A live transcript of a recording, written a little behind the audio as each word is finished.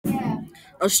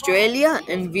Australia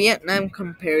and Vietnam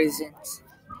comparisons.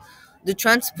 The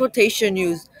transportation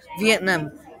used.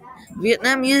 Vietnam.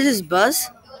 Vietnam uses bus,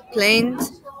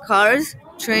 planes, cars,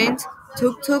 trains,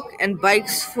 tuk-tuk and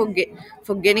bikes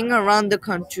for getting around the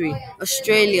country.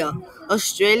 Australia.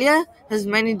 Australia has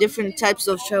many different types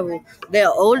of travel. There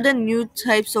are old and new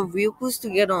types of vehicles to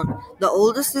get on. The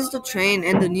oldest is the train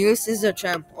and the newest is the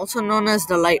tram, also known as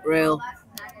the light rail.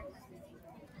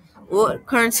 What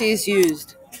currency is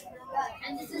used?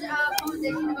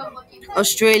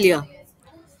 Australia.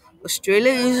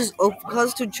 Australia uses Opal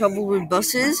cards to travel with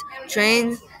buses,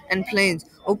 trains, and planes.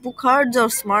 Opal cards are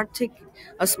smart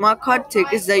card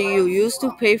tickets that you use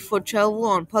to pay for travel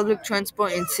on public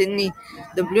transport in Sydney,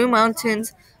 the Blue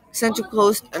Mountains, Central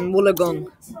Coast, and Wollongong.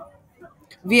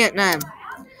 Vietnam.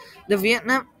 The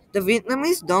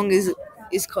Vietnamese dong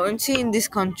is currency in this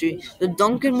country. The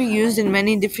dong can be used in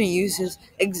many different uses.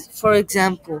 For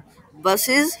example,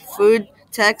 buses, food,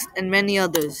 tax, and many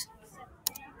others.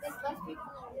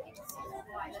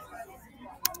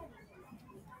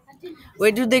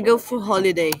 Where do they go for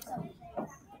holiday?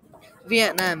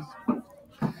 Vietnam.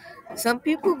 Some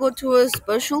people go to a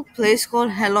special place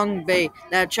called Halong Bay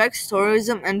that attracts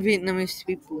tourism and Vietnamese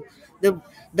people. The,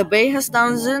 the bay has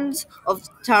thousands of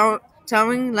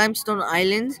towering limestone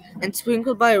islands and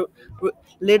sprinkled by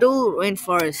little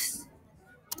rainforests.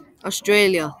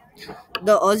 Australia.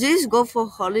 The Aussies go for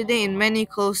holiday in many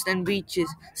coasts and beaches.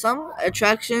 Some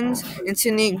attractions in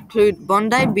Sydney include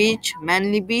Bondi Beach,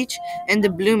 Manly Beach, and the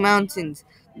Blue Mountains.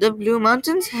 The Blue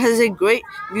Mountains has a great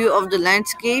view of the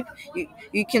landscape.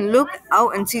 You can look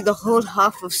out and see the whole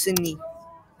half of Sydney.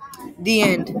 The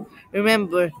end.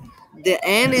 Remember, the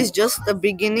end is just the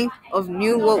beginning of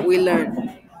new what we learn.